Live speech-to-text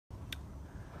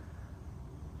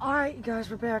All right, you guys,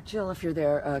 we're back. Jill, if you're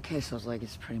there, Queso's leg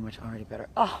is pretty much already better.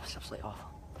 Oh, it's absolutely awful.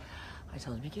 I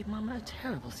told him he gave Mama a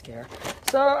terrible scare.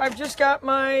 So I've just got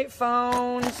my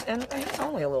phones, and it's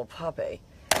only a little puppy.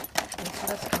 And so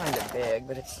that's kind of big,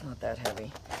 but it's not that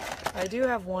heavy. I do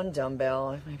have one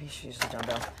dumbbell. Maybe she uses a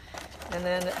dumbbell. And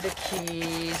then the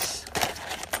keys.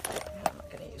 I'm not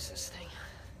going to use this thing.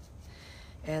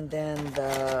 And then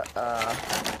the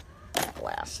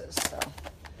glasses. So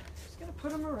just going to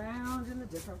put them around in the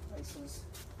different places.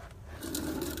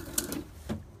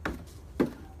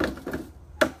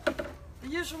 The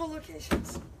usual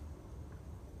locations.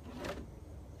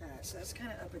 Alright, so that's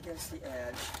kind of up against the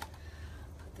edge.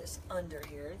 Put this under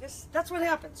here. That's what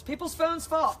happens. People's phones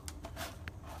fall.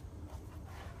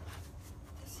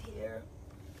 This here.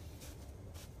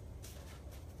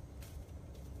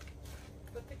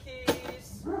 Put the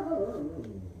keys.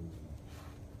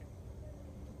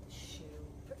 Shoe.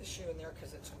 Put the shoe in there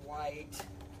because it's white.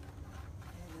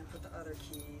 And then put the other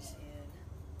keys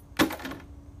in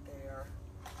there.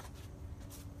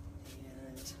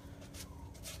 And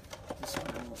this one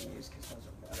I won't use because those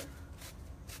are better.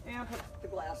 And put the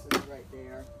glasses right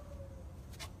there.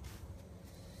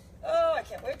 Oh, I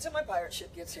can't wait till my pirate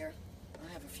ship gets here.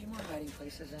 I have a few more hiding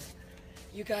places. And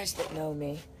you guys that know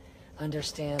me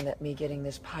understand that me getting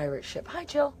this pirate ship, hi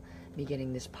Jill, me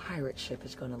getting this pirate ship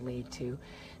is going to lead to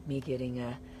me getting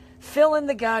a fill in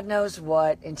the God knows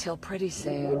what until pretty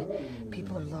soon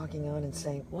people are logging on and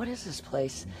saying, what is this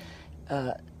place?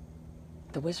 The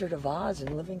Wizard of Oz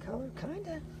in living color?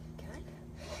 Kinda.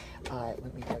 Alright,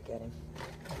 let me go get him.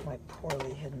 With my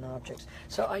poorly hidden objects.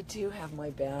 So I do have my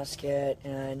basket,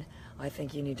 and I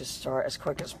think you need to start as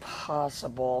quick as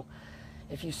possible.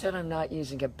 If you said I'm not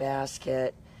using a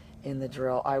basket in the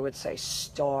drill, I would say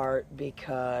start,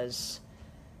 because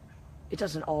it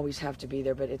doesn't always have to be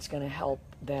there, but it's going to help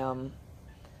them.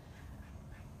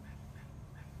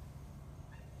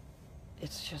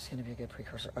 It's just going to be a good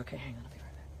precursor. Okay, hang on. I'll be right back.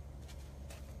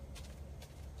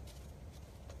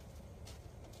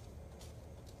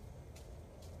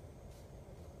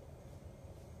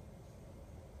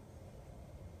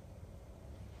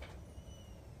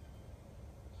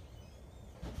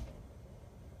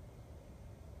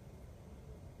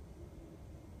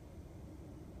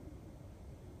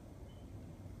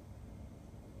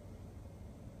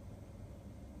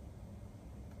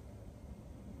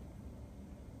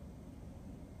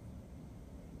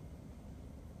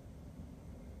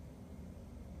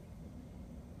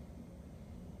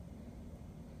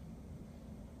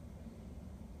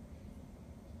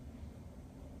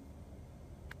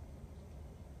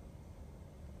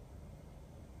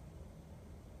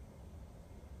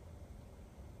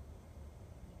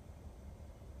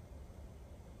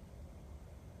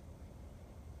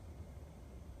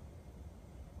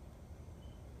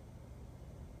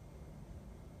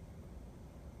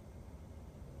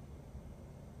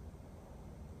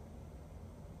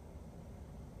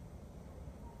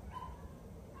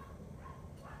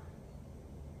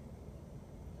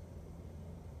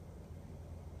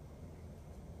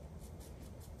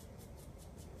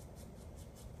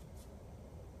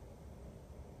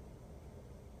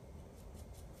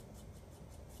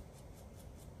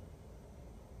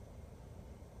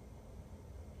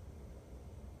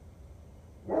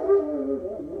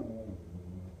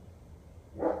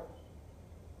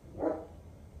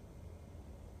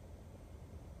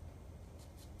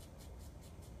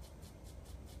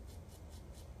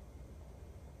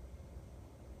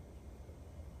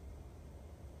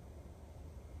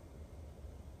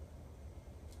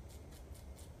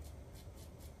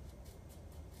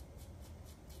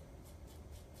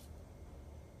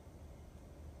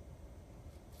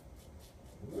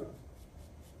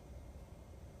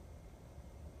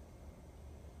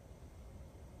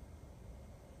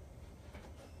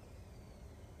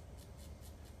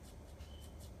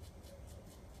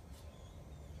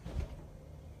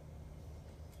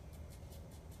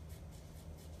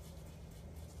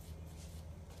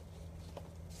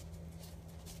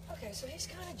 Okay, so he's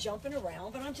kind of jumping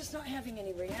around, but I'm just not having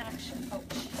any reaction. Oh,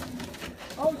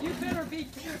 oh, you better be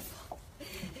careful.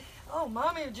 Oh,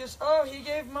 Mommy just, oh, he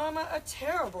gave Mama a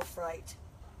terrible fright.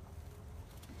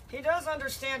 He does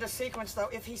understand a sequence, though.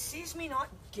 If he sees me not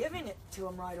giving it to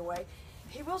him right away,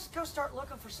 he will go start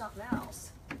looking for something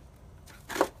else.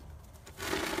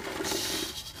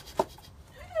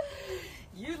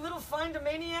 You little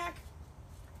find-a-maniac.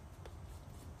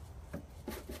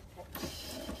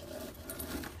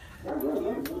 Be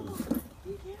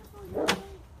careful.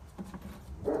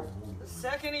 The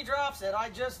second he drops it, I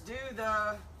just do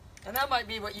the... And that might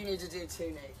be what you need to do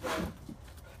too, Nate.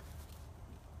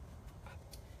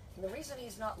 And the reason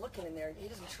he's not looking in there, he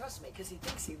doesn't trust me because he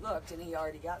thinks he looked and he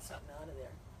already got something out of there.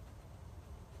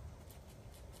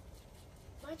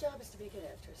 My job is to be a good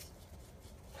actress.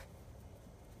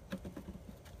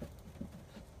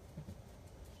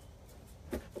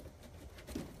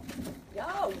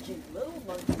 Yo, you little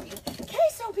monkey.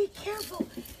 Queso, be careful.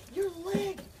 Your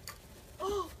leg.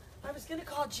 Oh, I was going to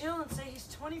call Jill and say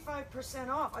he's 25%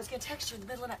 off. I was going to text you in the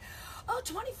middle of the night. Oh,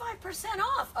 25%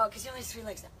 off. Oh, because he only has 3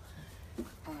 legs now.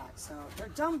 All right, so their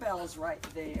dumbbell's right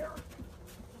there.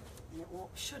 And it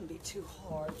shouldn't be too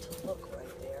hard to look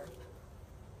right there.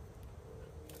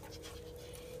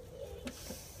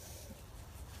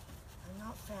 I'm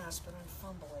not fast, but I'm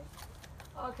fumbling.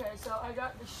 Okay, so I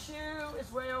got the shoe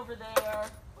is way over there.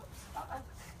 Oops.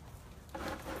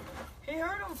 He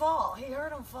heard him fall. He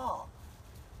heard him fall.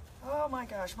 Oh my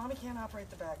gosh, Mommy can't operate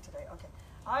the bag today. Okay,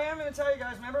 I am going to tell you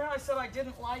guys, remember how I said I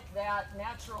didn't like that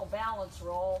natural balance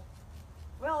roll?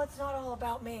 Well, it's not all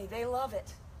about me. They love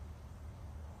it.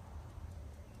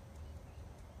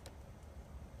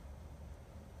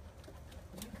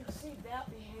 You can see that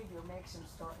behavior makes him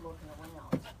start looking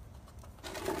around.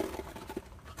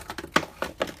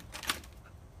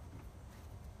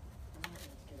 Let's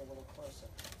get a little closer.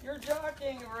 You're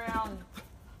jockeying around.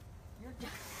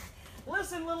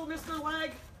 Listen, little Mr.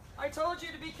 Leg, I told you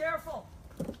to be careful.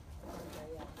 Okay,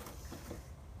 yeah.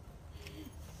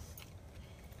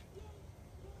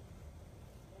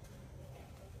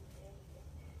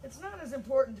 It's not as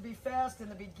important to be fast in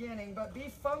the beginning, but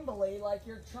be fumbly like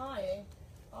you're trying.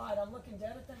 All right, I'm looking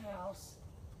dead at the house.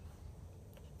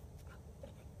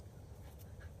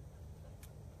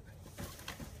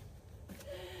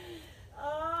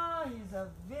 Ah, he's a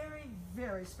very,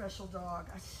 very special dog.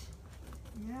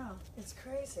 Yeah, it's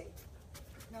crazy.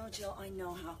 No, Jill, I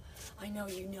know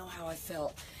you know how I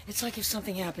felt. It's like if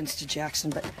something happens to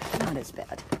Jackson, but not as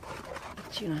bad.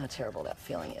 But you know how terrible that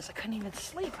feeling is. I couldn't even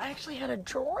sleep. I actually had a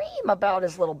dream about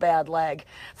his little bad leg.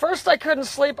 First, I couldn't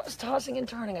sleep. I was tossing and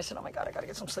turning. I said, oh my God, I gotta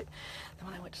get some sleep. Then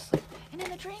when I went to sleep, and in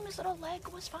the dream, his little leg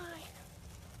was fine.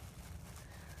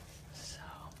 So,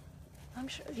 I'm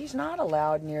sure he's not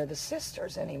allowed near the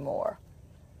sisters anymore.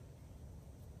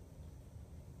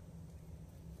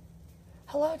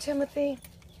 Hello, Timothy.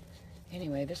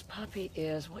 Anyway, this puppy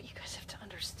is, what you guys have to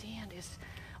understand is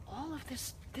all of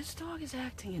this dog is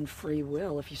acting in free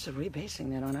will. If you said, what are you basing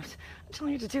that on? I'm not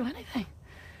telling it to do anything.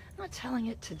 I'm not telling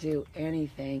it to do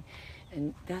anything.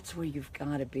 And that's where you've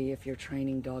got to be if you're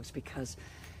training dogs, because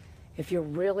if you're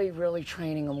really, really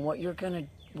training them, what you're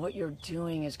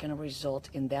doing is going to result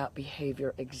in that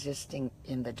behavior existing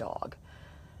in the dog.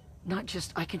 Not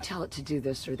just, I can tell it to do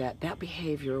this or that. That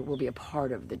behavior will be a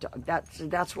part of the dog.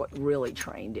 That's what really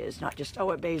trained is, not just, oh,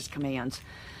 it obeys commands.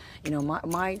 You know,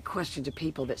 my question to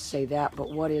people that say that, but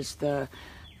what is the,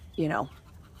 you know,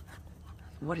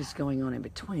 what is going on in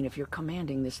between? If you're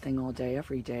commanding this thing all day,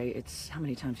 every day, it's how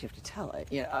many times you have to tell it.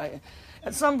 Yeah,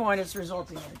 at some point it's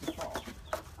resulting in a default.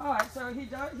 All right, so he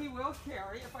will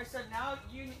carry. If I said now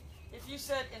if you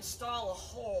said install a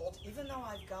hold, even though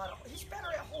I've got, he's better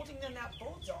at holding than that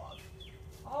bulldog.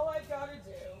 All I've got to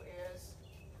do is,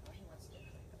 oh, he wants to get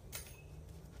cleaned up.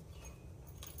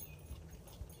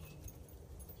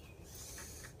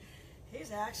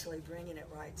 He's actually bringing it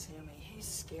right to me. He's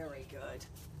scary good.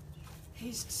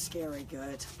 He's scary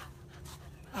good.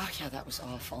 Oh yeah, that was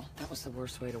awful. That was the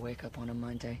worst way to wake up on a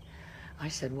Monday. I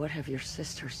said, what have your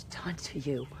sisters done to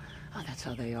you? Oh, that's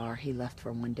how they are. He left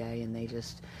for one day and they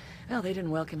just, well, they didn't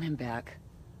welcome him back.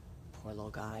 Poor little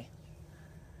guy.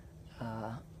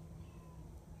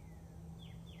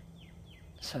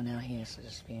 So now he has to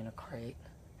just be in a crate.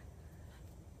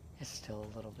 It's still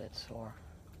a little bit sore.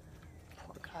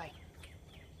 Poor guy.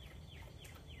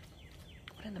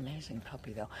 What an amazing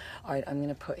puppy, though. All right, I'm going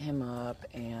to put him up,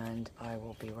 and I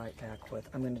will be right back with,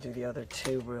 I'm going to do the other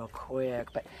two real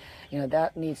quick. But, you know,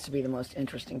 that needs to be the most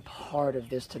interesting part of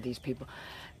this to these people,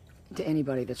 to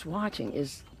anybody that's watching,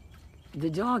 is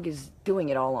the dog is doing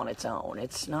it all on its own.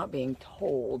 It's not being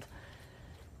told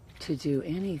to do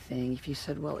anything. If you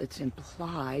said, well, it's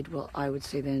implied, well, I would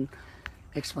say then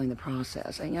explain the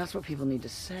process. I think that's what people need to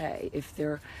say. If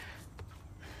they're,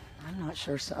 I'm not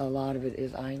sure, a lot of it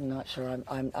is, I'm not sure,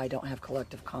 I don't have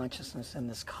collective consciousness in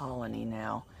this colony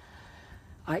now.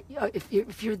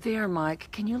 If you're there, Mike,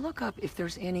 can you look up if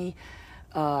there's any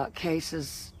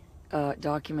cases,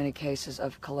 documented cases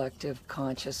of collective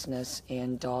consciousness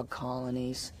in dog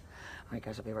colonies? All right,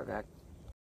 guys, I'll be right back.